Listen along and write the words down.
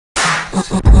All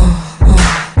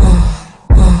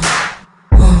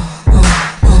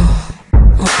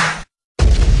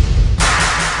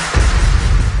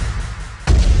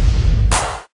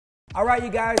right, you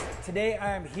guys, today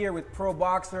I am here with pro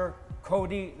boxer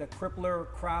Cody, the Crippler,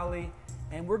 Crowley,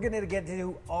 and we're gonna get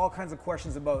to all kinds of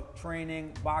questions about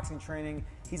training, boxing training.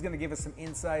 He's gonna give us some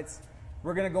insights.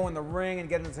 We're gonna go in the ring and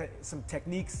get into some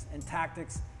techniques and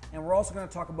tactics, and we're also gonna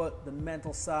talk about the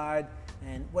mental side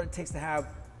and what it takes to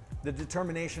have the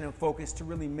determination and focus to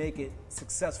really make it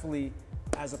successfully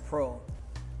as a pro.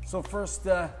 So first,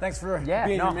 thanks for being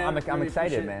here, man. I'm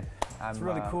excited, man. It's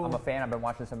really cool. I'm a fan. I've been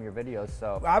watching some of your videos,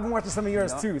 so. I've been watching some of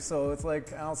yours too, so it's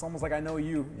like, it's almost like I know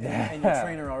you and your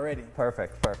trainer already.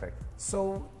 Perfect, perfect.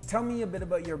 So tell me a bit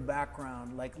about your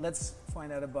background. Like, let's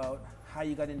find out about how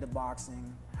you got into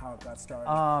boxing, how it got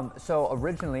started. So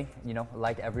originally, you know,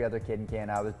 like every other kid in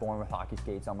Canada, I was born with hockey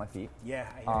skates on my feet. Yeah,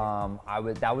 I hear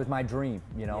you. That was my dream,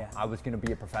 you know. Yeah. I was gonna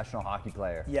be a professional hockey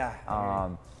player. Yeah.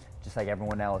 Just like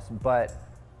everyone else, but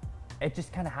it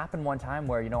just kind of happened one time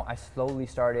where, you know, I slowly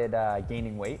started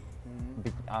gaining weight.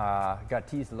 Got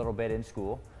teased a little bit in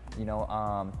school. You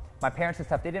know, my parents and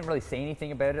stuff, they didn't really say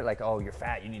anything about it, like, oh, you're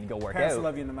fat, you need to go work out. Parents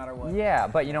love you no matter what. Yeah,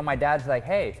 but, you know, my dad's like,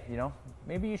 hey, you know,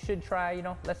 maybe you should try, you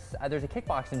know, there's a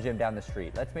kickboxing gym down the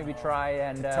street. Let's maybe try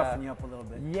and... to toughen you up a little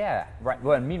bit. Yeah, right.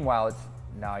 Well, and meanwhile, it's,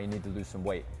 no, you need to lose some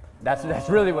weight. That's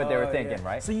really what they were thinking,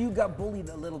 right? So you got bullied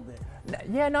a little bit.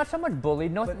 Yeah, not so much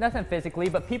bullied, nothing physically,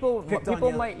 but people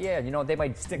might, yeah, you know, they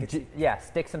might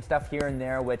stick some stuff here and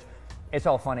there, which it's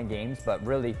all fun and games, but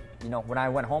really, you know, when I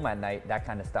went home at night, that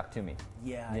kind of stuck to me.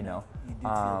 Yeah, you know, you do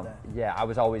feel that. Yeah, I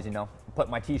was always, you know, put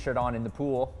my t-shirt on in the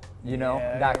pool, you know,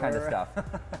 that kind of stuff.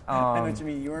 I know what you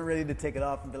mean. You weren't ready to take it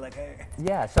off and be like, hey.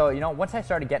 Yeah, so, you know, once I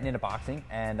started getting into boxing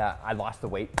and I lost the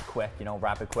weight quick, you know,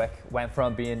 rapid quick, went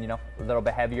from being, you know, a little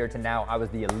bit heavier to now I was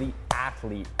the elite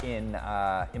athlete in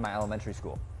my elementary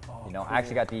school. You know, cool. I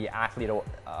actually got the Athlete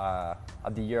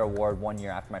of the Year award 1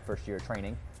 year after my first year of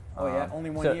training. Oh yeah, only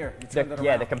one year. You turned it around.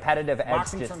 Yeah, the competitive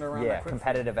Boxing edge turned around that quick.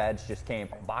 Competitive edge just came.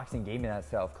 Boxing gave me that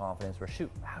self-confidence where, shoot,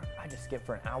 how did I just skip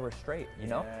for an hour straight, you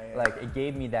know? Like, it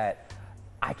gave me that,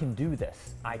 I can do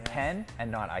this. I can and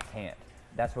not I can't.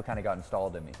 That's what kind of got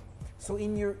installed in me. So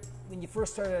when you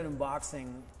first started out in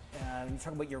boxing, you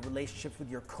talk about your relationships with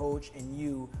your coach and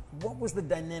you, what was the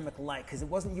dynamic like? Because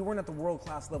you weren't at the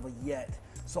world-class level yet.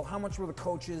 So how much were the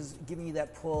coaches giving you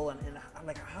that pull, and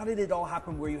like, how did it all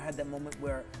happen where you had that moment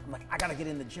where I'm like, I gotta get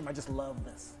in the gym, I just love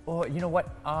this? Well, you know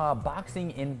what,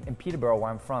 boxing in Peterborough,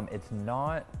 where I'm from, it's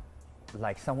not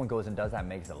like someone goes and does that and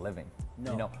makes a living.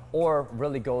 No. You know, or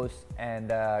really goes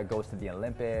to the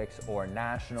Olympics or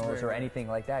nationals or anything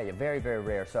like that. Yeah, very, very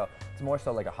rare. So it's more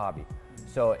so like a hobby.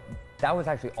 So that was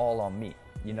actually all on me,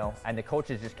 you know, and the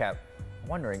coaches just kept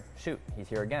wondering, shoot, he's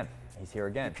here again. He's here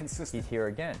again. Consistent. He's here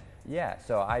again. Yeah,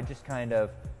 so I just kind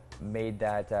of made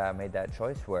that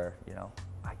choice where, you know,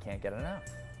 I can't get enough.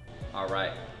 All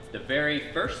right, the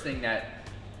very first thing that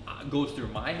goes through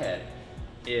my head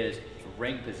is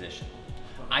ring position.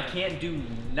 I can't do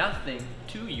nothing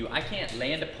to you. I can't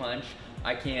land a punch.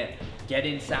 I can't get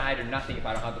inside or nothing if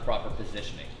I don't have the proper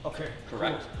positioning. Okay.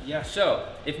 Correct? Cool. Yeah. So,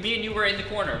 if me and you were in the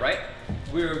corner, right?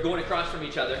 We were going across from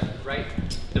each other, right?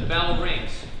 The bell rings.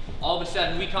 All of a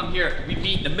sudden, we come here, we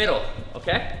meet in the middle,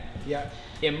 okay? Yeah.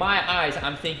 In my eyes,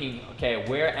 I'm thinking, okay,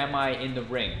 where am I in the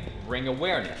ring? Ring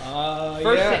awareness.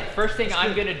 First thing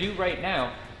I'm gonna do right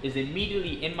now is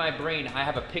immediately in my brain, I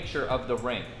have a picture of the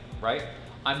ring, right?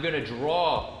 I'm gonna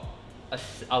draw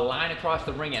a line across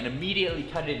the ring and immediately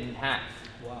cut it in half.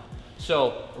 Wow.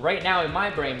 So right now in my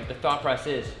brain, the thought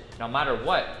process is, no matter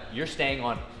what, you're staying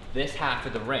on this half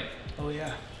of the ring. Oh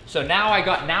yeah. So now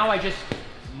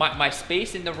my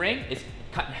space in the ring is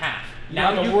cut in half.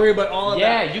 Now don't worry about all of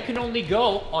that. Yeah, you can only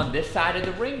go on this side of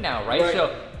the ring now, right?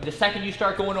 So the second you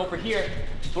start going over here,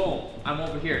 boom, I'm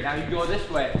over here. Now you go this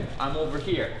way, I'm over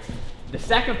here. The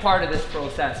second part of this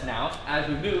process now, as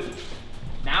we move,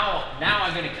 now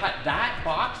I'm gonna cut that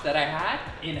box that I had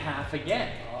in half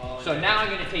again. So now I'm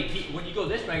gonna take, when you go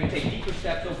this way, I'm gonna take deeper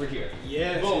steps over here.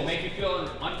 Yes. Boom, make you feel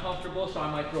uncomfortable, so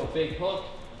I might throw a big hook,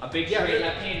 a big straight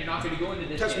left hand, you're not gonna go into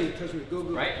this Touch hand. me, go.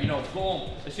 Right, you know, boom.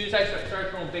 As soon as I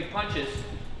start throwing big punches,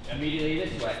 immediately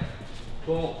this way.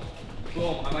 Boom,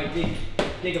 boom. I might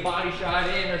dig a body shot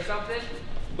in or something,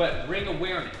 but ring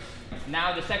awareness.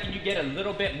 Now the second you get a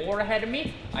little bit more ahead of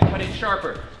me, I cut in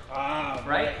sharper.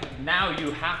 Right? Now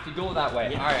you have to go that way.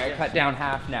 Yes, all right, I cut down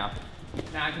half now.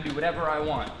 Now I can do whatever I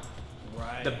want.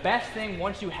 Right. The best thing,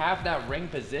 once you have that ring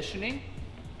positioning,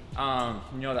 you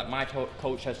know, that my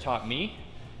coach has taught me,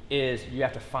 is you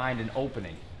have to find an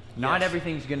opening. Not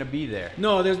everything's gonna be there.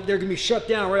 No, they're gonna be shut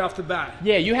down right off the bat.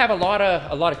 Yeah, you have a lot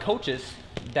of coaches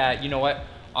that, you know what,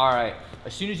 all right,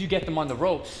 as soon as you get them on the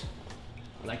ropes,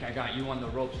 like I got you on the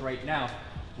ropes right now,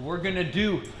 we're gonna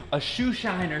do a shoe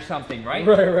shine or something, right?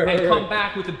 And come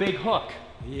back with a big hook.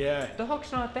 Yeah. The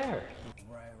hook's not there.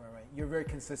 Right. You're very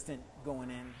consistent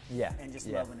going in. Yeah. And just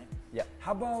loving it. Yeah.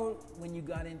 How about when you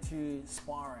got into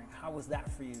sparring? How was that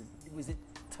for you? Was it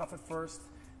tough at first?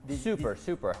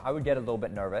 Super. I would get a little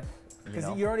bit nervous.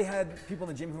 Because you already had people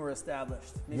in the gym who were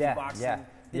established. Maybe boxing.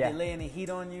 Did they lay any heat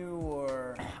on you,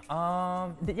 or?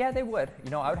 Yeah, they would. You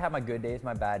know, I would have my good days,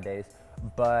 my bad days.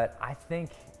 But I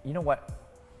think, you know what?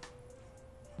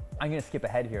 I'm gonna skip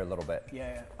ahead here a little bit.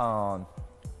 Yeah.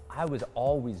 I was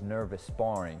always nervous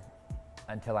sparring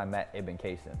until I met Ibn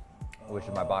Kaysen, which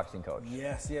is my boxing coach.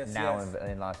 Yes. Now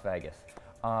in Las Vegas.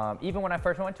 Even when I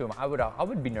first went to him, I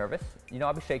would be nervous. You know,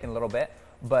 I'd be shaking a little bit,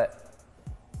 but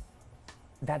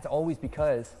that's always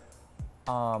because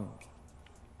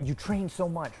you train so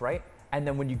much, right? And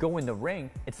then when you go in the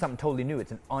ring, it's something totally new.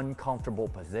 It's an uncomfortable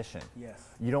position. Yes.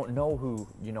 You don't know who,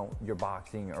 you know, you're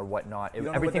boxing or whatnot.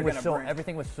 Everything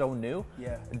was so new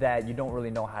that you don't really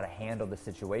know how to handle the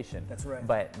situation. That's right.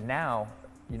 But now,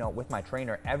 you know, with my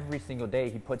trainer, every single day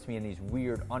he puts me in these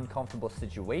weird, uncomfortable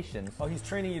situations. Oh, he's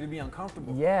training you to be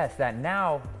uncomfortable. Yes, that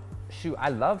now, shoot, I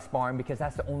love sparring because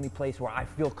that's the only place where I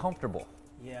feel comfortable.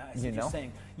 Yeah, I see what you're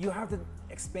saying. You have to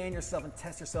expand yourself and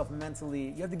test yourself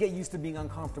mentally. You have to get used to being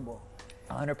uncomfortable.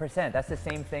 100%. That's the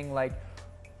same thing. Like,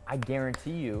 I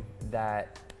guarantee you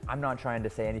that I'm not trying to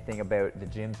say anything about the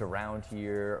gyms around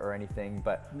here or anything,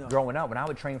 but growing up, when I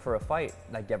would train for a fight,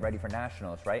 like get ready for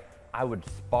nationals, right? I would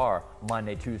spar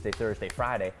Monday, Tuesday, Thursday,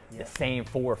 Friday, the same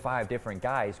 4 or 5 different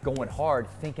guys going hard,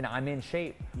 thinking I'm in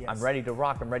shape. I'm ready to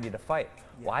rock, I'm ready to fight.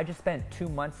 Well, I just spent 2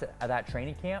 months at that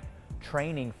training camp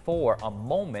training for a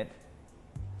moment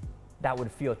that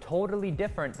would feel totally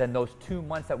different than those 2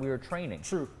 months that we were training.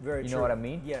 True, very true. You know what I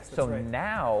mean? Yes, that's so right.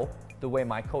 now, the way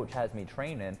my coach has me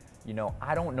training, you know,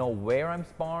 I don't know where I'm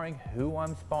sparring, who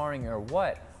I'm sparring, or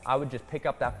what. I would just pick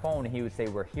up that phone and he would say,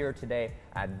 we're here today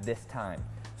at this time.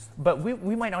 But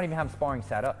we might not even have sparring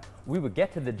set up. We would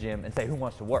get to the gym and say, who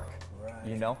wants to work? Right.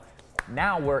 You know?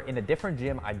 Now we're in a different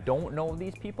gym. I don't know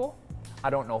these people. I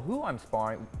don't know who I'm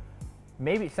sparring.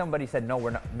 Maybe somebody said, no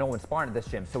one's sparring at this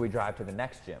gym, so we drive to the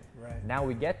next gym. Right. Now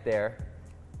we get there.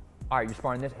 All right, you're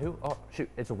sparring this, who? Oh, shoot,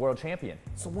 it's a world champion.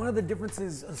 So one of the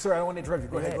differences, sorry, I don't want to interrupt you.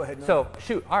 Go ahead. No. So,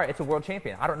 shoot, all right, it's a world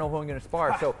champion. I don't know who I'm gonna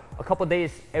spar. So a couple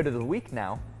days out of the week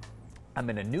now, I'm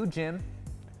in a new gym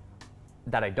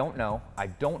that I don't know. I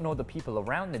don't know the people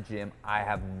around the gym. I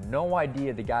have no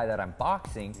idea the guy that I'm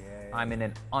boxing. I'm in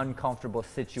an uncomfortable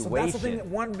situation. So that's the thing,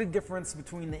 one big difference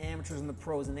between the amateurs and the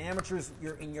pros. In the amateurs,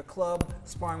 you're in your club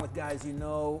sparring with guys you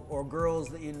know, or girls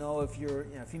that you know if you're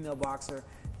a female boxer.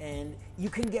 And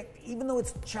you can get, even though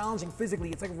it's challenging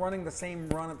physically, it's like running the same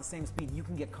run at the same speed, you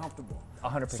can get comfortable.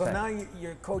 100%. So now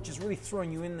your coach is really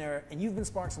throwing you in there, and you've been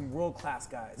sparring some world-class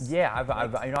guys. Yeah,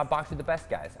 I've boxed with the best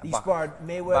guys. You sparred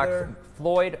Mayweather,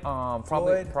 Floyd,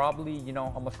 probably, you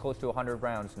know, almost close to 100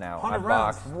 rounds now. 100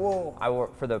 rounds? Whoa. I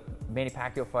worked for the Manny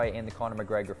Pacquiao fight and the Conor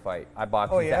McGregor fight. I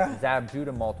boxed Zab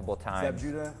Judah multiple times. Zab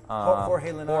Judah,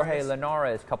 Jorge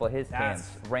Linares, a couple of his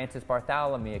camps. Rancis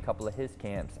Bartholomew, a couple of his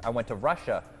camps. I went to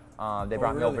Russia. They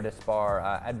brought me over to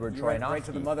spar Edward Troyanovsky. Right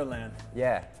to the motherland.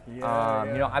 Yeah. You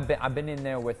know, I've been in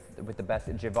there with the best,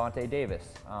 Javante Davis.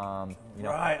 You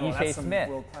know, Ishe Smith.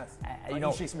 You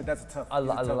know, Ishe Smith, that's a tough. A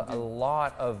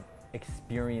lot of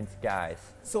experienced guys.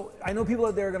 So I know people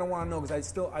out there are going to want to know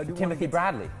because I do. Timothy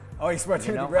Bradley. Oh, you sparred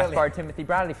Timothy Bradley. I sparred Timothy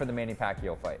Bradley for the Manny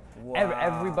Pacquiao fight. Wow.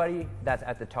 Everybody that's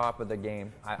at the top of the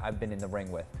game, I've been in the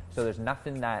ring with. So there's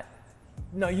nothing that.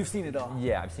 No, you've seen it all.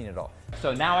 Yeah, I've seen it all.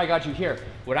 So now I got you here.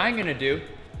 What I'm gonna do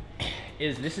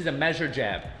is, this is a measure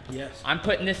jab. Yes. I'm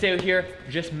putting this out here,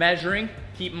 just measuring,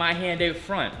 keep my hand out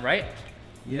front, right?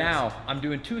 Yes. Now, I'm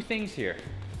doing 2 things here.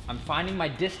 I'm finding my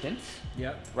distance,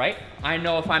 right? I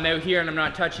know if I'm out here and I'm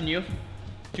not touching you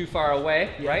too far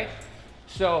away, right?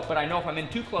 So, but I know if I'm in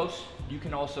too close, you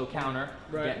can also counter,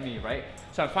 get me, right?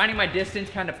 So I'm finding my distance,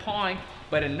 kind of pawing,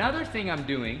 but another thing I'm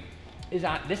doing is,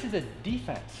 this is a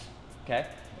defense. Okay,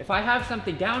 if I have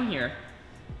something down here,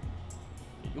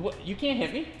 you can't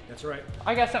hit me. That's right.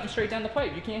 I got something straight down the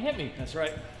pipe. You can't hit me. That's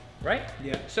right. Right?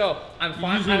 Yeah. So I'm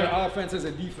fine. Using your offense as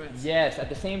a defense. Yes. At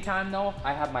the same time, though,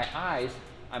 I have my eyes.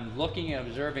 I'm looking and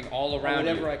observing all around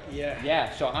you.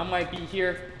 Yeah. So I might be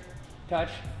here, touch,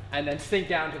 and then sink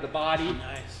down to the body,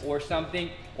 or something,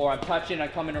 or I'm touching. I'm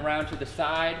coming around to the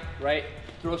side, right?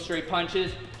 Throw straight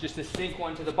punches, just to sink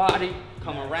one to the body,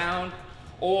 come around.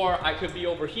 Or I could be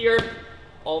over here,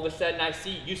 all of a sudden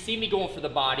you see me going for the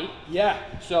body. Yeah.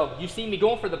 So you see me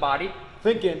going for the body.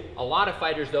 Thinking. A lot of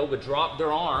fighters though would drop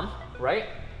their arm, right?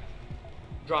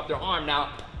 Drop their arm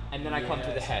now, and then I come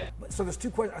to the head. So there's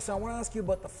 2 questions. So I want to ask you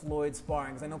about the Floyd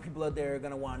sparring, because I know people out there are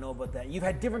going to want to know about that. You've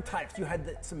had different types. You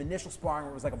had some initial sparring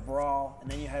where it was like a brawl, and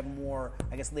then you had more,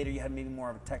 I guess later you had maybe more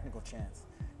of a technical chance.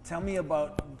 Tell me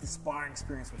about the sparring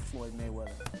experience with Floyd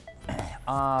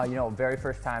Mayweather. You know, very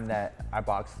first time that I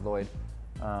boxed Floyd,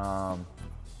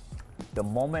 the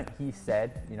moment he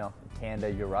said, you know,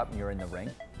 Canada, you're up and you're in the ring.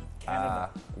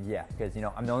 Yeah, because, you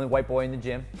know, I'm the only white boy in the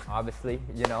gym, obviously,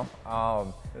 you know.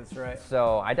 That's right.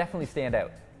 So I definitely stand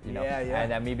out, you know. Yeah.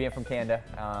 And then me being from Canada,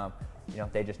 you know,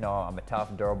 they just know I'm a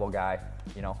tough, durable guy.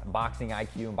 You know, boxing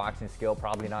IQ and boxing skill,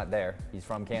 probably not there. He's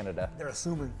from Canada. They're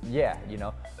assuming. Yeah, you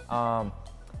know.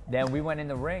 Then we went in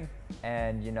the ring,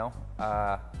 and, you know,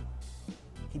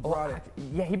 he brought it.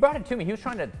 Yeah, he brought it to me. He was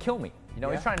trying to kill me. You know,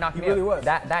 he was trying to knock me out. He really was.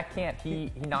 That can't.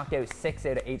 He knocked out 6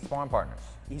 out of 8 sparring partners.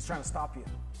 He's trying to stop you.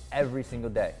 Every single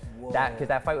day. Whoa. Because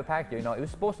that fight with Pacquiao, you know, it was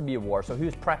supposed to be a war. So he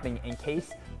was prepping in case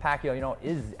Pacquiao, you know,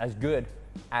 is as good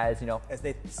as, you know. As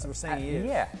they were saying he is.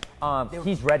 Yeah.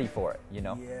 He's ready for it, you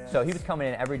know. Yes. So he was coming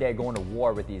in every day going to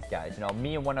war with these guys. You know,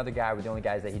 me and one other guy were the only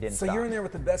guys that he didn't So stop. you're in there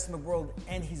with the best in the world,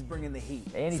 and he's bringing the heat.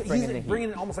 And he's so bringing the heat. He's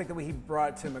bringing it almost like the way he brought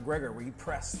it to McGregor, where he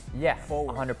pressed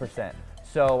forward. 100%.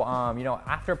 So, you know,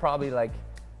 after probably like,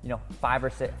 you know, 5 or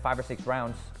 6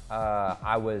 rounds,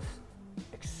 I was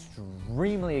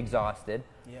extremely exhausted.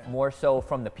 Yeah. More so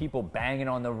from the people banging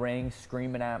on the ring,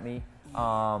 screaming at me.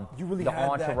 You really the had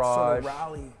entourage. that sort of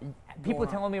rally. People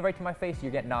telling me right to my face,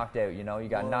 you're getting knocked out. You know, you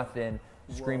got nothing,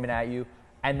 screaming at you,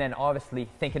 and then obviously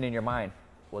thinking in your mind,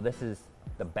 well, this is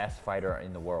the best fighter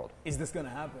in the world. Is this gonna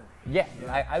happen? Yeah.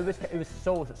 It was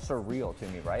so surreal to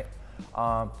me, right?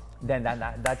 Then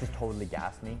that just totally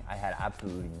gassed me. I had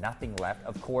absolutely nothing left,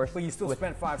 of course. But you still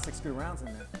spent 5-6 good rounds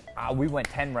in there. We went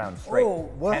 10 rounds straight.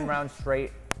 Oh, what? 10 rounds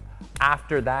straight.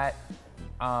 After that,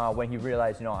 when he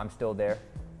realized, you know, I'm still there,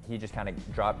 he just kind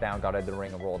of dropped down, got out of the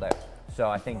ring, and rolled out.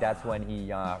 So I think that's when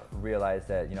he realized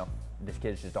that, you know, this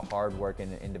kid's just a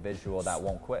hard-working individual that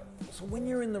won't quit. So when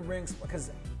you're in the ring,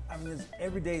 because I mean,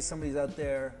 every day somebody's out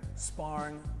there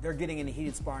sparring, they're getting in a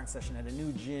heated sparring session at a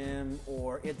new gym,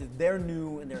 or if they're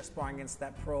new and they're sparring against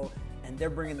that pro and they're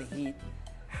bringing the heat.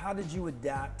 How did you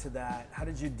adapt to that? How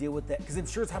did you deal with that? Because I'm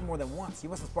sure it's happened more than once. You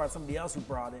must have sparred somebody else who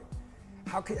brought it.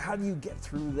 How do you get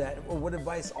through that? Or what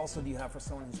advice also do you have for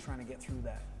someone who's trying to get through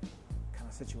that kind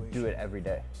of situation? Do it every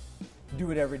day.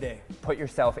 Do it every day. Put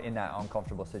yourself in that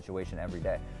uncomfortable situation every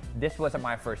day. This wasn't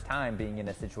my first time being in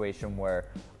a situation where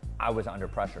I was under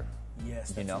pressure. Yes,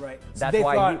 that's you know? right. So that's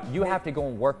why you have to go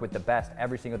and work with the best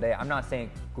every single day. I'm not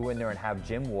saying go in there and have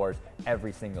gym wars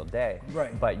every single day.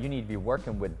 Right. But you need to be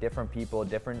working with different people,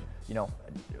 different, you know,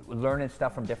 learning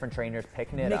stuff from different trainers,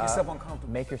 picking it up. Make yourself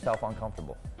uncomfortable. Make yourself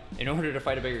uncomfortable. In order to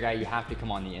fight a bigger guy, you have to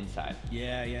come on the inside.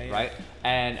 Yeah. Right?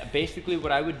 And basically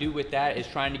what I would do with that is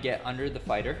trying to get under the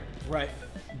fighter. Right.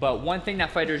 But one thing that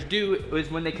fighters do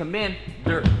is when they come in,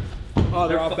 they're all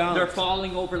balanced. They're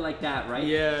falling over like that, right?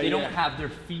 Yeah, They don't have their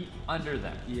feet under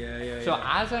them. Yeah. So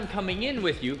as I'm coming in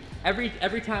with you,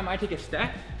 every time I take a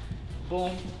step,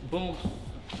 boom, boom,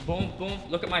 boom, boom.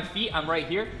 Look at my feet. I'm right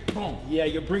here. Boom. Yeah,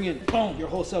 you're bringing boom your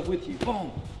whole self with you.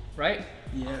 Boom. Right?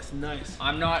 Yes, nice.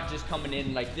 I'm not just coming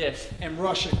in like this. And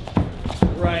rushing.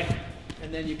 Right.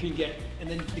 And then you can get, and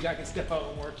then the guy can step out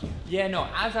and work you. Yeah, no.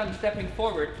 As I'm stepping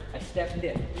forward, I step and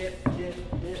dip. Dip.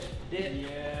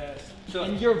 Yes. So,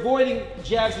 and you're avoiding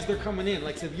jabs as they're coming in.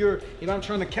 Like, so if I'm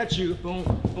trying to catch you, boom,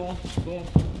 boom, boom,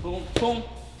 boom, boom,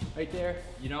 right there,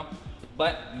 you know?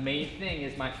 But main thing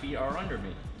is my feet are under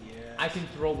me. Yes. I can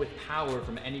throw with power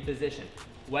from any position.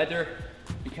 Whether,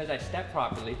 because I step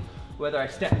properly, whether I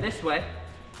step this way,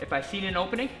 if I see an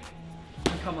opening, I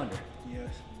can come under.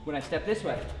 Yes. When I step this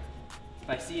way, if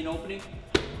I see an opening,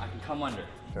 I can come under.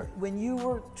 Sure. When you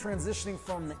were transitioning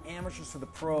from the amateurs to the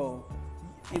pro,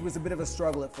 it was a bit of a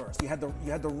struggle at first.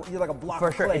 You're like a block For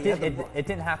of sure, clay. it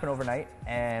didn't happen overnight,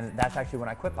 and that's actually when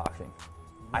I quit boxing.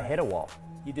 I hit a wall.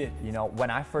 You did. You know, when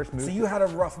I first moved. So you had a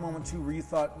rough moment too, where you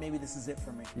thought maybe this is it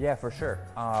for me. Yeah, for sure.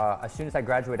 As soon as I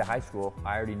graduated high school,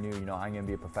 I already knew, you know, I'm gonna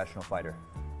be a professional fighter.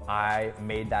 I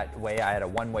made that way. I had a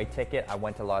one-way ticket. I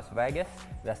went to Las Vegas.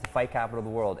 That's the fight capital of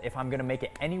the world. If I'm gonna make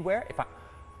it anywhere,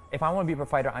 if I want to be a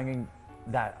fighter, I'm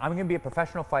gonna be a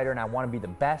professional fighter, and I want to be the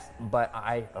best. But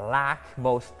I lack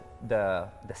most the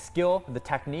skill, the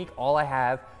technique. All I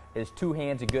have is 2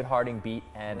 hands, a good harding beat,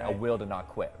 and a will to not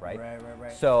quit. Right.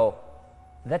 Right. So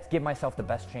let's give myself the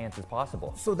best chances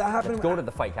possible. So that happened. Let's go to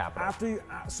the fight capital.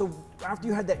 After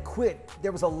you had that quit,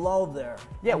 there was a lull there.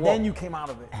 Yeah. And then you came out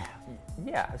of it.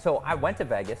 Yeah, so I went to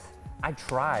Vegas. I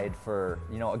tried for,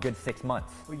 you know, a good 6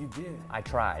 months. Well, you did. I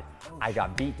tried. Oh, I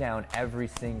got beat down every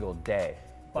single day.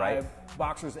 By right?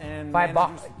 boxers and By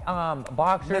managers?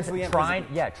 boxers, Mentally and trying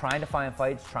physically. to find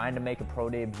fights, trying to make a pro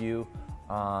debut.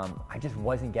 I just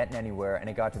wasn't getting anywhere, and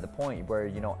it got to the point where,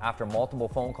 you know, after multiple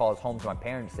phone calls home to my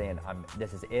parents saying,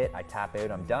 this is it, I tap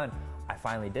out, I'm done, I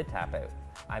finally did tap out.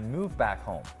 I moved back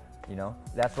home, you know?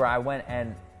 That's where I went,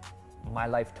 and my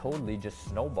life totally just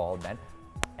snowballed then.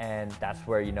 And that's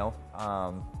where, you know,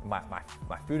 my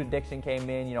food addiction came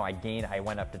in. You know, I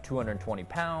went up to 220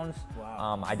 pounds.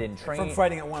 Wow. I didn't train. From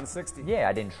fighting at 160. Yeah,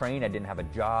 I didn't train. I didn't have a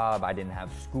job. I didn't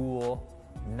have school.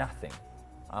 Nothing.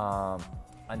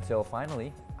 Until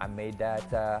finally, I made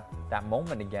that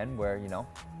moment again where, you know,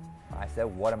 I said,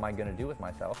 what am I going to do with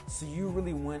myself? So you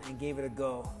really went and gave it a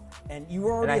go, and you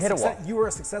were already you were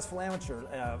a successful amateur.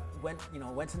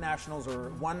 Went to nationals or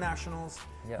won nationals,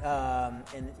 Yeah.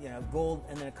 And you know, gold,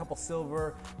 and then a couple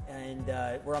silver, and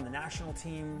were on the national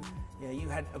team. You know, you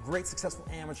had a great successful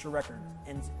amateur record,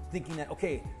 and thinking that,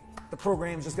 okay, the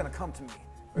program's just going to come to me.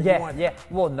 Or you wanted- Yeah.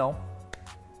 Well, no,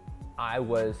 I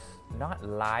was not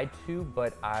lied to,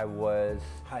 but I was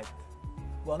hyped.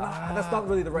 Well, that's not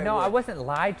really the right No, word. I wasn't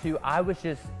lied to. I was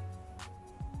just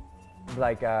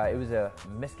like, it was a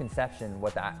misconception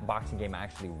what that boxing game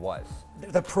actually was.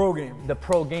 The pro game. The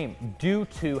pro game, due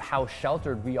to how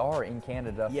sheltered we are in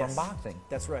Canada Yes, from boxing.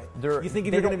 That's right. They're- You think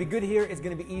if they you're going to don't- be good here, it's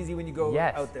going to be easy when you go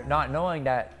Yes, out there. not knowing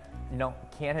that, you know,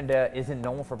 Canada isn't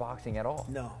known for boxing at all.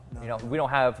 No. You know, we don't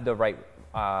have the right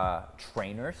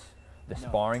trainers, the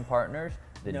sparring partners,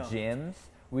 the No. gyms.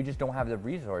 We just don't have the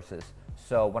resources.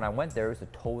 So when I went there, it was a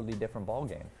totally different ball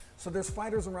game. So there's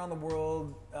fighters around the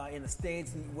world, in the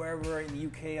States, and wherever, in the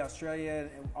UK, Australia,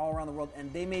 and all around the world,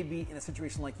 and they may be in a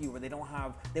situation like you where they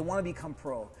want to become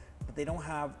pro, but they don't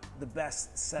have the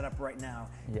best setup right now.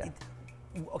 Yeah.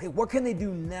 Okay, what can they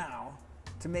do now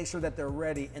to make sure that they're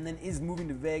ready? And then is moving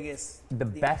to Vegas The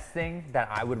best thing that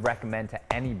I would recommend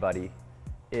to anybody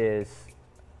is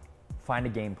find a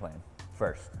game plan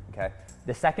first, okay?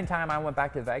 The second time I went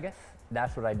back to Vegas,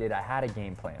 that's what I did. I had a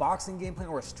game plan. boxing game plan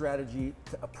or a strategy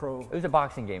to a pro? It was a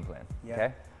boxing game plan, Yeah.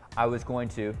 okay?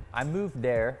 I moved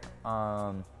there,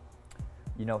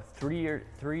 you know,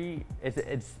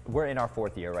 we're in our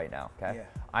 4th year right now, okay? Yeah.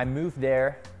 I moved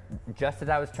there just as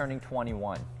I was turning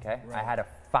 21, okay? Right. I had a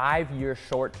 5-year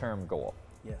short-term goal,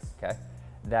 Yes. okay?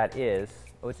 That is,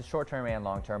 it's a short-term and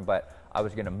long-term, but I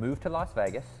was gonna move to Las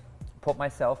Vegas, put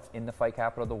myself in the fight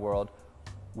capital of the world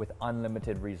with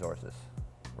unlimited resources,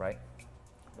 right?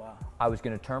 Wow. I was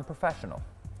gonna turn professional.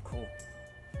 Cool.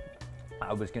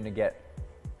 I was gonna get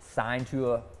signed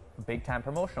to a big-time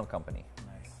promotional company.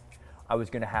 Nice. I was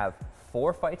gonna have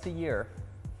 4 fights a year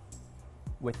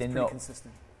within Pretty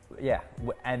consistent. Yeah,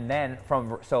 and then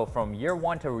from year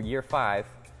 1 to year 5,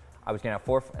 I was gonna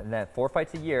have 4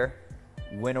 fights a year,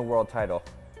 win a world title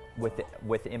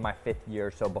within my 5th year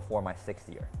or so before my 6th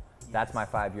year. That's my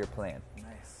 5-year plan.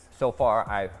 Nice. So far,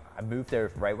 I moved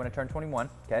there right when I turned 21.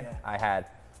 Okay, Yeah.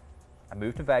 I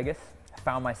moved to Vegas. I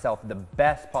found myself the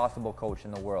best possible coach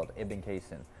in the world, Ibn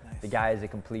Kaysen. Nice. The guy is a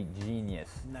complete genius.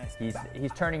 Nice.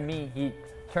 He's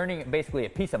turning basically a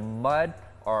piece of mud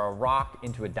or a rock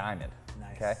into a diamond.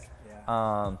 Nice. Okay.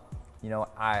 Yeah. You know,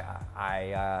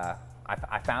 I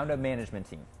found a management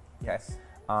team. Okay. Yes.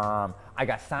 I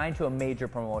got signed to a major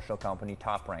promotional company,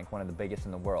 Top Rank, one of the biggest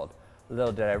in the world.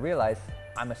 Little did I realize,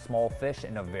 I'm a small fish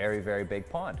in a very, very big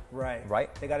pond. Right.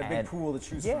 Right? They got a big pool to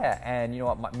choose from. Yeah, and you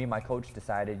know what? Me and my coach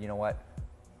decided, you know what?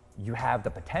 You have the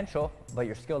potential, but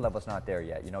your skill level's not there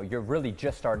yet. You know, you're really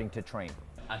just starting to train.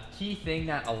 A key thing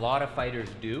that a lot of fighters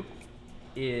do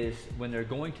is when they're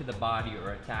going to the body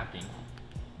or attacking,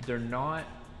 they're not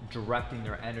directing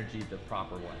their energy the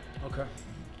proper way. Okay.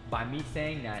 By me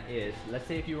saying that is, let's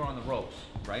say if you were on the ropes,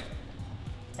 right?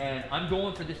 And I'm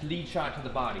going for this lead shot to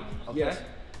the body, okay? Yes.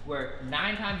 Where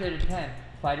 9 times out of 10,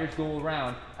 fighters go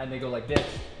around and they go like this.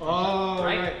 Oh,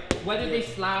 right? right. Whether they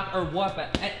slap or what,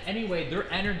 but anyway,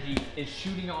 their energy is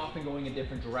shooting off and going a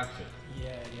different direction.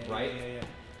 Yeah. Right? Yeah.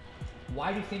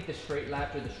 Why do you think the straight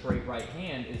left or the straight right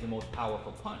hand is the most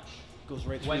powerful punch? Goes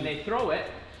right through. When they throw it,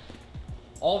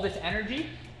 all this energy,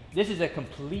 this is a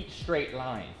complete straight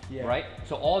line, right?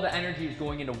 So all the energy is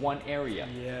going into one area.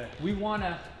 Yeah. We want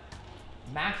to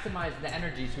maximize the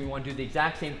energy, so we want to do the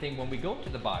exact same thing when we go to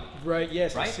the body. Right,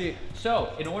 yes, right? I see.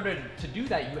 So in order to do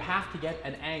that, you have to get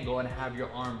an angle and have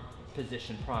your arm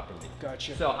positioned properly.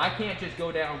 Gotcha. So I can't just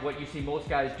go down what you see most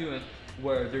guys doing,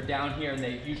 where they're down here and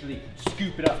they usually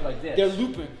scoop it up like this. They're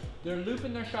looping. They're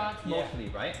looping their shots mostly,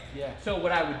 right? Yeah. So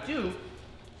what I would do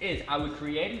is I would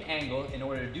create an angle in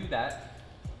order to do that,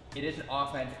 it is an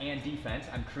offense and defense.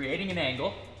 I'm creating an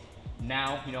angle.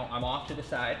 Now, you know, I'm off to the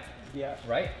side. Yeah.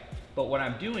 Right? But what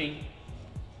I'm doing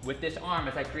with this arm,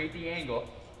 as I create the angle,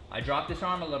 I drop this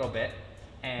arm a little bit,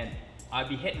 and I'd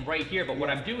be hitting right here, but what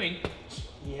I'm doing,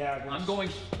 I'm going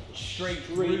straight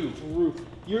through.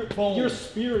 You're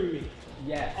spearing me.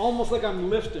 Yes. Almost like I'm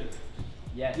lifting.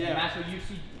 Yes, Yeah. and that's what you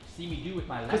see me do with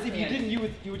my left Because hand. if you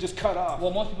didn't, you would just cut off.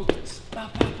 Well, most people go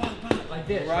bop, bop, bop, bop, like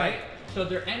this, right? So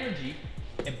their energy,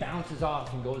 it bounces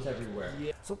off and goes everywhere.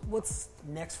 Yeah. So what's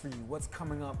next for you? What's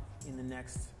coming up in the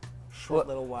next short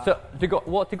little while? So to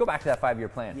go back to that 5-year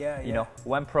plan. You know,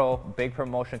 went pro, big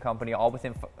promotion company, all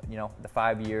within the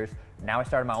 5 years. Now I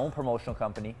started my own promotional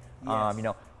company. Yes. You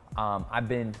know, I've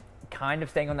been kind of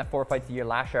staying on that 4 fights a year.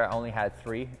 Last year I only had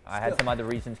 3. I had some other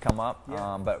reasons come up,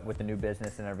 but with the new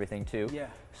business and everything too. Yeah.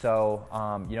 So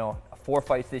you know, 4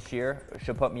 fights this year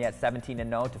should put me at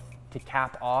 17-0 to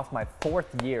cap off my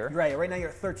 4th year. Right. Right now you're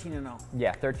 13-0.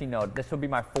 Yeah, 13-0. This will be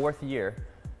my 4th year.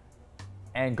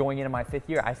 And going into my 5th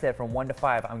year, I said from 1 to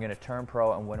 5, I'm going to turn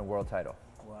pro and win a world title.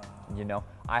 Wow. You know,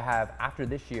 I have, after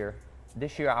this year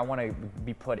I want to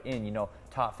be put in, you know,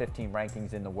 top 15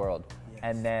 rankings in the world. Yes.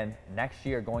 And then next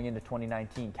year, going into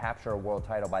 2019, capture a world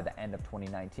title by the end of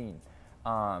 2019.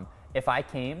 If I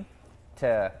came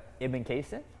to Ibn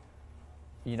Kaysen,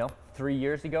 you know, 3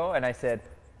 years ago, and I said,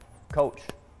 Coach,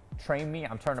 train me,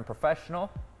 I'm turning professional,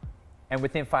 and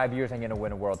within 5 years, I'm going to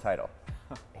win a world title.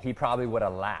 He probably would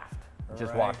have laughed.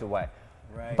 Just walked away.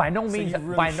 Right. By no means,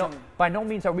 by no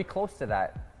means are we close to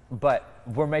that, but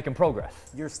we're making progress.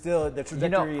 You're still, the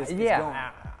trajectory is going.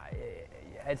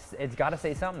 It's got to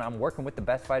say something. I'm working with the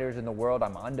best fighters in the world.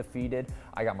 I'm undefeated.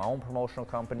 I got my own promotional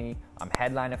company. I'm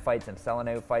headlining fights. I'm selling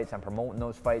out fights. I'm promoting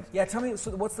those fights. Yeah, tell me.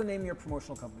 So, what's the name of your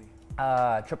promotional company?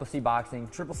 Triple C Boxing.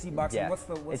 Triple C Boxing. Yeah. What's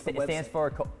the It website? stands for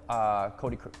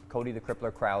Cody the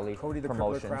Crippler Crowley. Cody the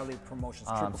Promotions. Crippler Crowley Promotions.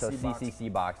 So Triple C Boxing. CCC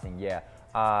Boxing. Yeah.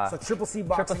 So triplec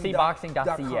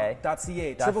boxing.ca.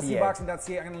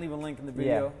 Triplec.ca. I'm gonna leave a link in the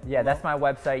video. Yeah, that's my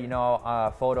website. You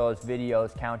know, photos,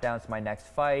 videos, countdowns to my next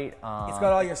fight. It's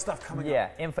got all your stuff coming up.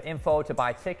 Yeah, info to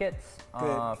buy tickets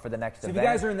for the next event. So if you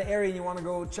guys are in the area and you want to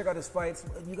go check out his fights,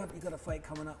 you got a fight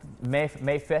coming up. May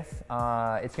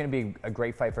 5th. It's gonna be a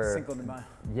great fight for Cinco de Mayo.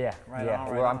 Yeah, right yeah.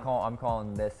 On, Where I'm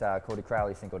calling this Cody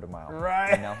Crowley Cinco de Mayo.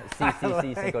 Right. You know,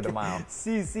 CCC Cinco de Mayo.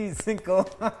 CC Cinco.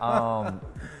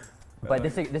 But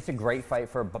this is a great fight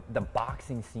for the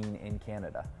boxing scene in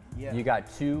Canada. Yeah. You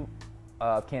got 2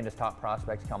 Canada's top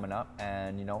prospects coming up,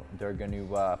 and you know they're going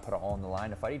to put it all on the line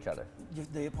to fight each other.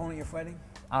 The opponent you're fighting?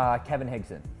 Kevin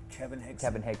Higson. Kevin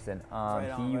Higson.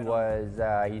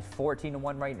 He's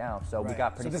 14-1 right now, so we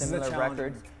got pretty similar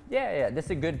records. Yeah. This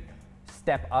is a good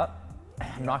step up.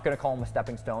 I'm not going to call him a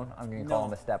stepping stone. I'm going to call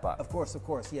him a step up. Of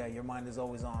course. Yeah, your mind is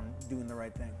always on doing the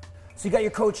right thing. So you got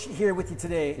your coach here with you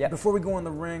today. Yep. Before we go in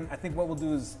the ring, I think what we'll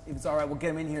do is, if it's all right, we'll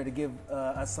get him in here to give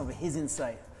us some of his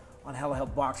insight on how to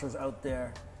help boxers out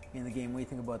there in the game. What do you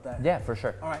think about that? Yeah, for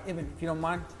sure. All right, Ibn, if you don't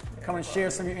mind, come and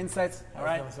share some of your insights. All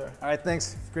right, all right,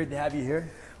 thanks. It's great to have you here.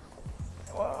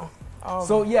 Well,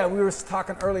 so yeah, we were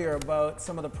talking earlier about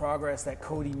some of the progress that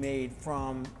Cody made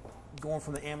from going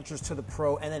from the amateurs to the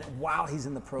pro, and then while he's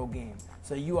in the pro game.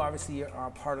 So you obviously are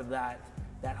a part of that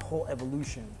whole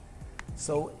evolution.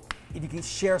 So if you can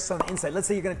share some insight, let's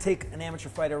say you're going to take an amateur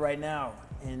fighter right now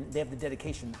and they have the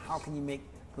dedication, how can you make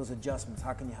those adjustments?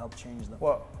 How can you help change them?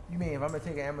 Well, you mean if I'm going to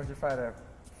take an amateur fighter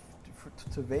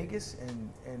to Vegas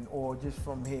and or just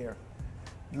from here?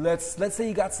 Let's say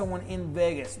you got someone in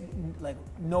Vegas, like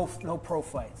no pro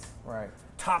fights. Right.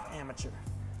 Top amateur.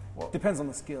 Well, depends on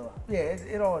the skill. Yeah,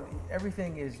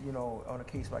 everything is, you know, on a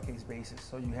case-by-case basis,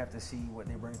 so you have to see what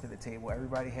they bring to the table.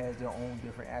 Everybody has their own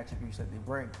different attributes that they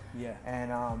bring. Yeah.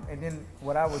 And then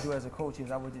what I would do as a coach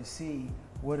is I would just see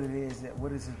what is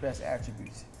his best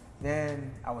attributes.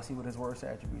 Then I would see what his worst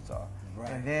attributes are. Right.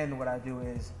 And then what I do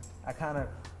is I kind of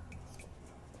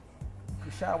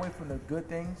shy away from the good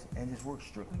things and just work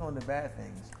strictly on the bad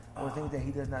things or the things that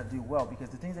he does not do well, because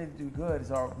the things that he do good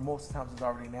most of the times is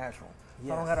already natural. So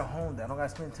yes. I don't got to hone that. I don't got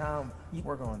to spend time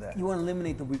working on that. You want to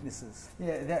eliminate the weaknesses.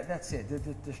 Yeah, that's it.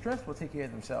 The strengths will take care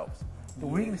of themselves. The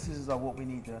weaknesses are what we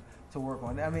need to work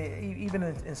on. I mean, even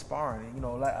in sparring, you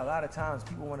know, a lot of times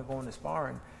people want to go into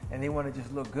sparring and they want to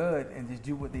just look good and just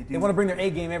do what they do. They want to bring their A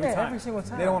game every time. Every single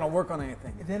time. They don't want to work on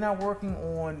anything. They're not working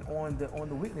on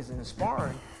the weaknesses in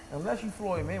sparring. Unless you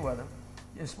Floyd Mayweather,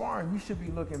 in sparring you should be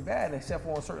looking bad, except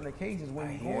for on certain occasions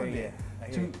when you go in there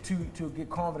to get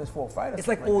confidence for a fight. It's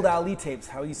like old Ali tapes,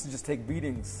 how he used to just take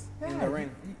beatings in the ring.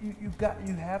 You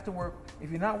have to work.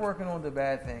 If you're not working on the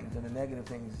bad things and the negative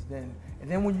things, then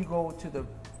when you go to the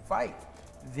fight,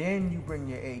 then you bring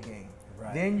your A game.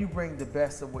 Right. Then you bring the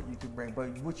best of what you can bring.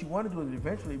 But what you want to do is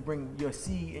eventually bring your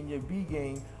C and your B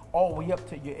game all the way up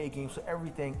to your A game, so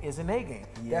everything is an A game.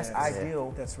 Yes. That's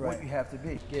ideal. That's right. What you have to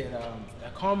be. A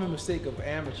common mistake of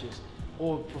amateurs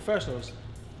or professionals,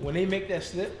 when they make that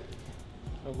slip,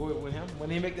 I'll go with him. When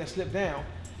they make that slip down,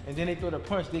 and then they throw the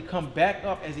punch, they come back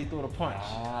up as they throw the punch.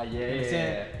 Ah, yeah, You know what I'm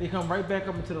saying? They come right back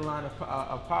up into the line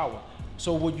of power.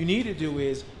 So what you need to do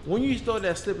is, when you throw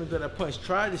that slip and throw that punch,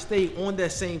 try to stay on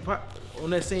that same angle,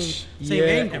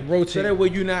 and rotate. so that way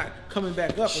you're not coming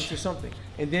back up into something.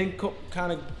 And then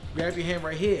kind of grab your hand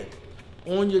right here,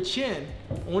 on the chin,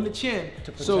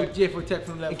 so protect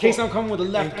from the left. In case hook. I'm coming with the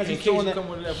left, as in you're case throwing you it come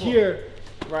with the left hook. here.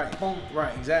 Right,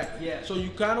 right, exactly. Yeah. So you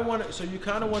kind of want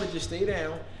to just stay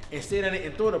down and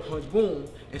throw the punch, boom,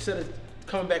 instead of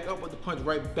coming back up with the punch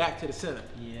right back to the center.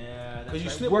 Yeah, Because you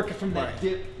right. slip Working from that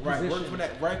dip right, position.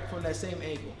 working from that same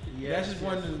angle. Yes, That's just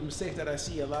one of the mistakes that I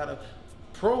see a lot of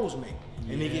pros make,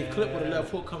 and they get clipped with a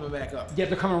left hook coming back up. Yeah,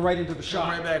 they're coming right into the shot.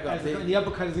 Right back up. The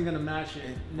uppercut isn't going to match it.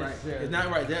 Right, necessarily. it's not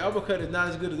right. That uppercut is not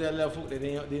as good as that left hook that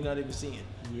they're not even seeing.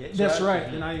 Yeah, So that's I-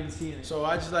 right. They're not even seeing it. So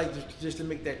I just like just to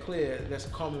make that clear. That's a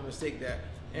common mistake that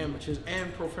amateurs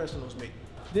and professionals make.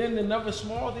 Then another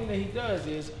small thing that he does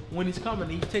is when he's coming,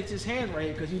 he takes his hand right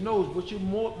here because he knows what you're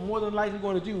more than likely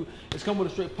going to do is come with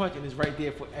a straight punch, and it's right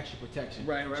there for extra protection.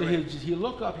 Right. So he'll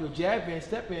look up, he'll jab in,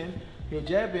 step in, he'll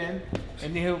jab in,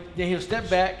 and then he'll step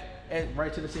back and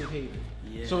right to the same haven.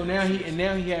 Yes. So now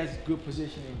he has good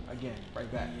positioning again,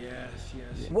 right back.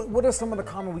 Yes. What are some of the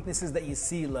common weaknesses that you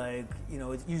see? Like,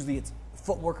 usually it's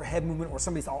footwork or head movement, or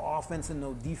somebody's all offense and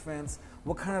no defense.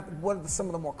 What are some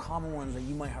of the more common ones that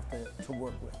you might have to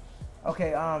work with?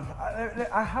 Okay,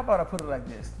 how about I put it like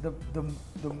this?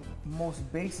 The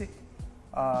most basic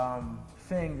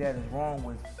thing that is wrong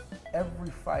with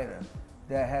every fighter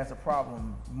that has a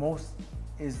problem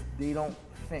is they don't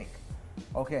think.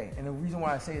 Okay, and the reason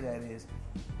why I say that is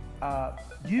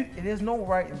there's no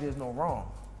right and there's no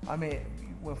wrong. I mean,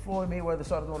 when Floyd Mayweather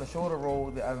started doing the shoulder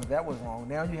roll, that was wrong.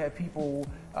 Now you have people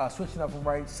switching up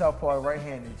from southpaw to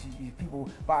right-handed. People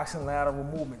boxing lateral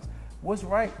movements. What's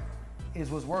right is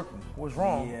what's working. What's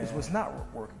wrong is what's not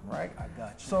working. Right? I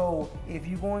got you. So if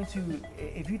you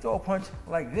throw a punch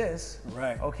like this,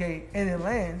 right? Okay, and it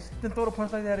lands, then throw the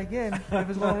punch like that again if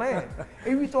it's going to land.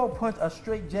 If you throw a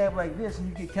straight jab like this and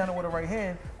you get countered with a right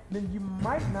hand, then you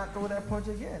might not throw that punch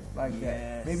again like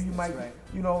that. Maybe you might, right.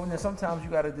 and then sometimes you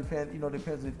got to depends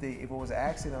if it was an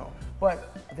accident.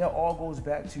 But that all goes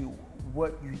back to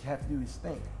what you have to do is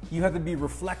think. You have to be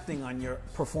reflecting on your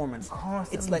performance.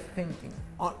 Constantly it's like thinking.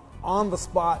 On the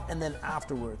spot and then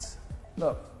afterwards.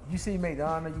 Look, you see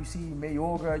Maidana, you see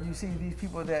Mayorga, you see these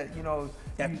people that,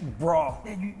 that brawl.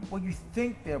 You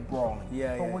think they're brawling.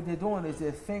 But what they're doing is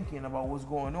they're thinking about what's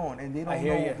going on, and they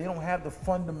don't have the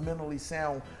fundamentally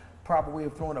sound proper way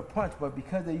of throwing a punch, but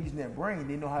because they're using their brain,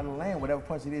 they know how to land whatever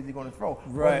punch it is they're going to throw.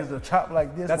 Right. Whether it's a chop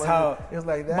like this, that's how it's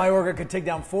like that. Mayorga could take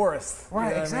down Forrest.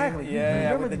 Right, exactly. I mean?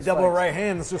 Yeah, with the double right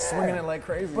hands, just swinging it like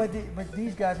crazy. But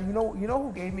these guys, you know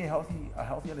who gave me a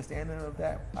healthy understanding of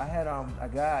that? I had a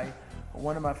guy.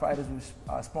 One of my fighters was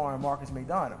sparring Marcus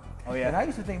Maidana. Oh, yeah. And I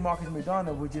used to think Marcus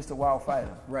Maidana was just a wild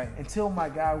fighter. Right. Until my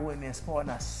guy went in there and sparred,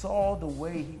 and I saw the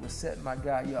way he was setting my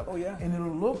guy up. Oh, yeah. And it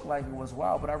looked like it was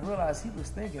wild, but I realized he was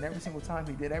thinking every single time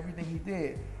he did everything he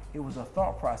did, it was a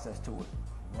thought process to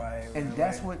it. Right. And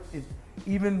that's what,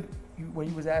 even when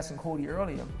you was asking Cody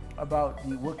earlier about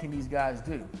what can these guys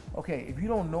do. Okay, if you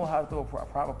don't know how to throw a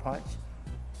proper punch,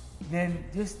 then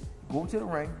just go to the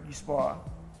ring, you spar.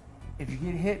 If you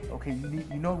get hit, okay,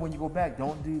 you know when you go back,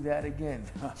 don't do that again.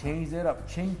 Change that up.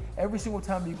 Change every single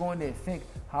time you go in there, think,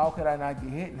 how could I not get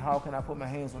hit and how can I put my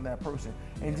hands on that person?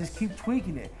 And just keep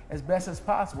tweaking it as best as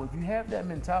possible. If you have that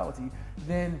mentality,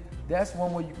 then that's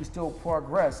one way you can still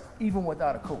progress even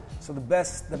without a coach. So the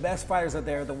best fighters out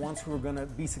there, the ones who are going to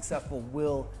be successful,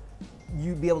 will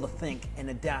you be able to think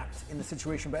and adapt in the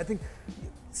situation. But I think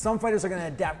some fighters are going to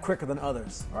adapt quicker than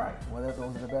others. Right. Well, those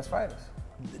are the best fighters.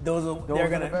 They're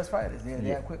the best fighters. They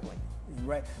adapt quickly.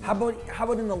 Right. How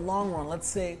about in the long run? Let's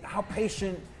say, how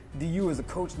patient do you as a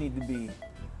coach need to be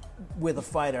with a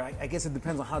fighter? I guess it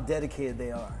depends on how dedicated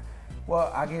they are.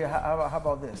 Well, how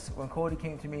about this? When Cody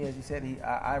came to me, as you said,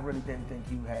 I really didn't think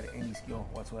he had any skill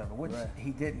whatsoever, which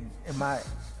he didn't, in my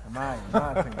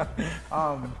opinion.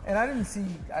 And I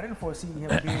didn't foresee him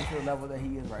being to the level that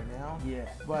he is right now. Yeah.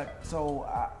 But so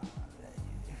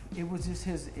it was just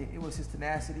his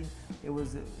tenacity. It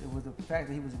was the fact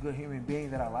that he was a good human being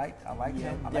that I liked. I liked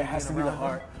him. There has to be the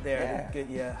heart there.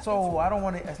 Yeah. So I don't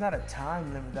want to. It's not a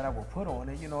time limit that I will put on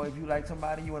it. You know, if you like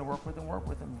somebody, you want to work with them, work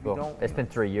with them. If you don't, it's been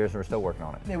 3 years and we're still working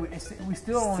on it. Yeah, we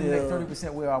still only like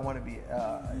 30% where I want to be.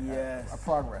 A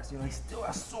progress. You know, he still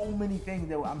has so many things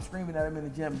that I'm screaming at him in the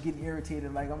gym, getting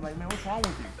irritated. Like I'm like, man, what's wrong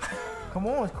with you? Come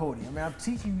on, Cody. I mean, I'm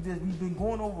teaching you this. We've been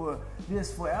going over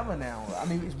this forever now. I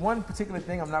mean, it's one particular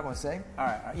thing I'm not going to say. All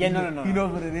right. Yeah, no. He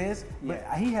knows what it is, but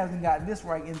he hasn't gotten this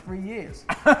right in 3 years.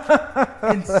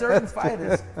 And certain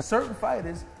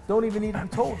fighters don't even need to be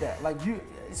told that. Like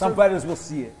some fighters will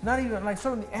see it. Not even like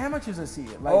certain amateurs will see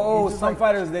it. Like, some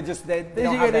fighters they just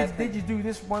do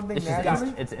this one thing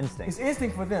naturally. It's instinct. It's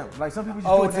instinct for them. Like some people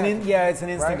just do it's an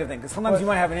instinctive thing. Because sometimes you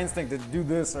might have an instinct to do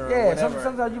this or whatever.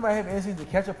 Sometimes you might have an instinct to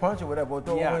catch a punch or whatever, or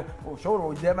throw or shoulder.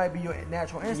 Or that might be your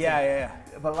natural instinct. Yeah.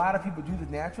 But a lot of people do this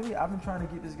naturally. I've been trying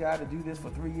to get this guy to do this for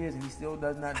 3 years, and he still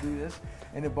does not do this,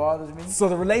 and it bothers me. So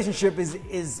the relationship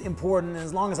is important.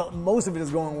 As long as most of it is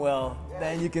going well,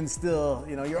 then you can still,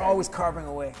 you're always carving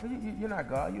away. You're not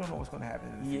God. You don't know what's going to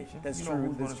happen in the future. That's true.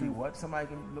 Who's going to be what? Somebody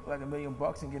can look like $1 million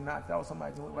and get knocked out.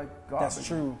 Somebody can look like God. That's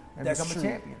true. And become a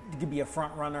champion. You could be a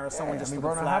front runner or someone just looking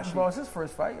Bernard flashy. Hopkins lost his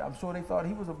first fight. I'm sure they thought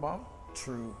he was a bum.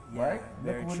 True. Right?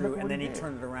 Very true. And then he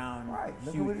turned it around. Right.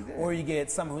 Look at what he did. Or you get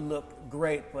some who look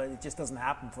great, but it just doesn't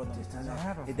happen for them. It just doesn't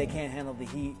happen for They can't handle the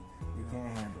heat. You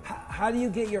can't handle it. How do you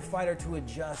get your fighter to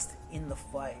adjust in the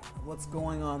fight? What's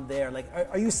going on there? Like,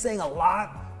 are you saying a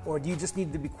lot, or do you just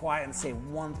need to be quiet and say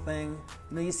one thing?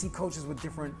 You see coaches with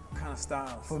different kind of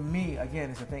styles. For me, again,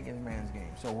 it's a thinking man's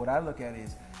game. So what I look at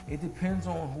is, it depends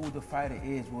on who the fighter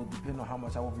is. Will depend on how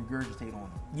much I will regurgitate on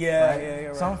them.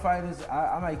 Right? Some fighters,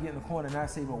 I might get in the corner and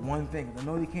not say but one thing. I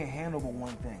know they can't handle but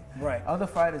one thing. Right. Other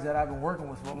fighters that I've been working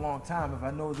with for a long time, if I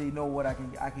know they know what I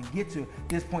can get to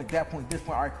this point, that point, this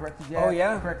point. All right, correct the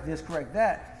jab. Correct this, correct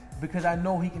that. Because I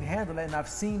know he can handle it, and I've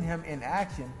seen him in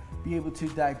action be able to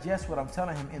digest what I'm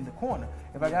telling him in the corner.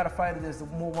 If I got a fighter that's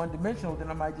more one-dimensional, then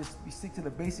I might just stick to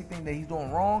the basic thing that he's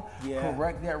doing wrong,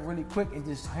 correct that really quick, and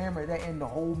just hammer that in the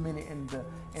whole minute in the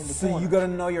corner. So you got to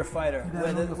know your fighter,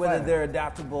 whether they're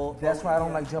adaptable. That's why I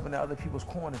don't like jumping to other people's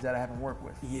corners that I haven't worked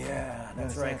with. Yeah,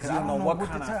 that's right. Because I don't know what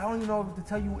kind of. I don't even know what to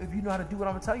tell you if you know how to do what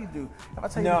I'm gonna tell you to do. If I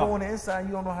tell you to go on the inside,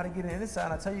 you don't know how to get in the inside.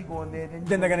 And I tell you go in there,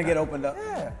 then they're gonna get opened up.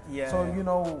 Yeah. So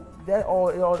that all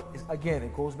again,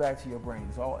 it goes back to your brain.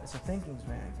 It's a thinking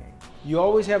man's game. You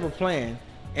always have a plan,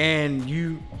 and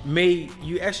you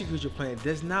execute your plan. It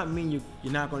does not mean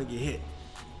you're not going to get hit.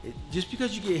 Just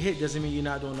because you get hit doesn't mean you're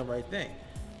not doing the right thing.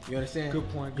 You understand? Good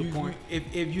point.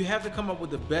 If you have to come up with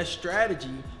the best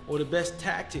strategy or the best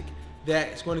tactic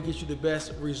that's going to get you the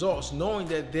best results, knowing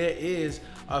that there is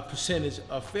a percentage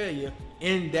of failure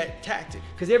in that tactic.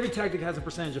 Because every tactic has a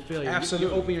percentage of failure.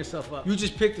 Absolutely. You open yourself up. You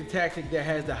just pick the tactic that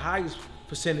has the highest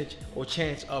percentage or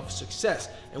chance of success.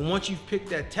 And once you've picked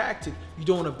that tactic, you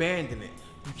don't abandon it.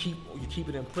 You keep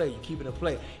it in play. You keep it in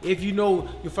play. If you know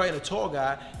you're fighting a tall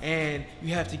guy and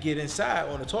you have to get inside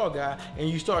on a tall guy, and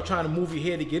you start trying to move your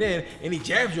head to get in, and he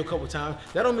jabs you a couple times,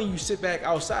 that don't mean you sit back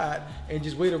outside and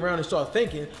just wait around and start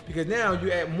thinking, because now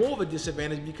you're at more of a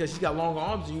disadvantage because he's got longer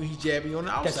arms than you. He's jabbing you on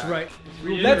the outside. That's right.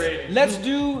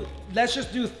 Let's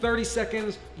just do 30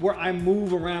 seconds where I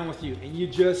move around with you and you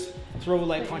just throw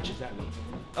light punches at me.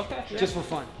 Okay. Just for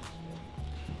fun.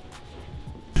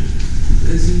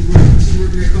 Do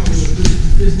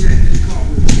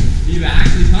you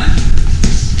actually punch?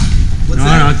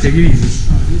 No, take it easy.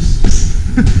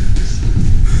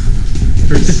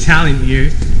 There's a talent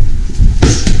here.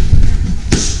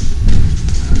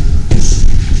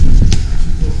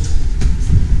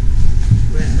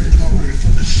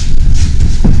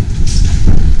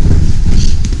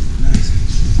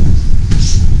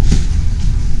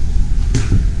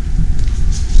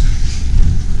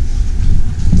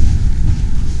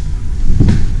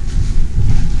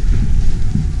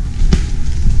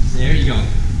 There you go.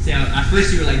 See, at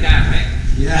first you were like that, right?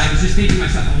 Yeah. And I was just thinking to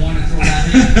myself, I want to throw that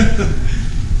in.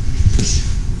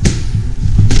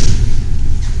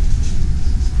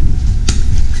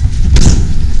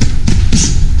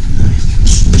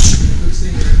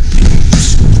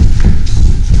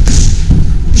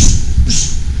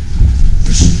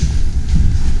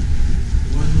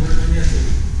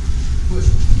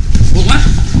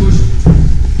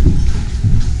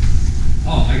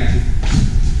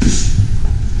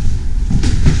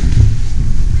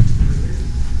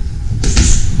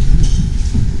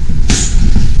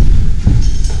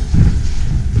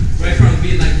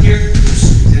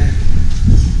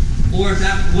 Or if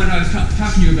that what I was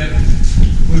talking to you about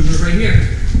was right here.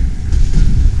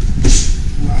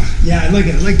 Wow. Yeah, I like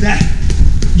it. I like that.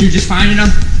 You're just finding them,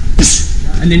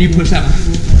 and then you push up.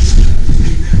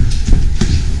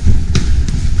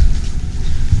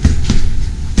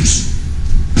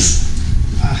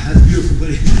 That's beautiful,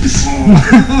 buddy.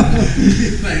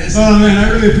 Oh man,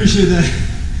 I really appreciate that.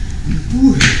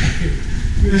 Ooh.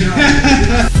 Good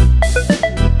job.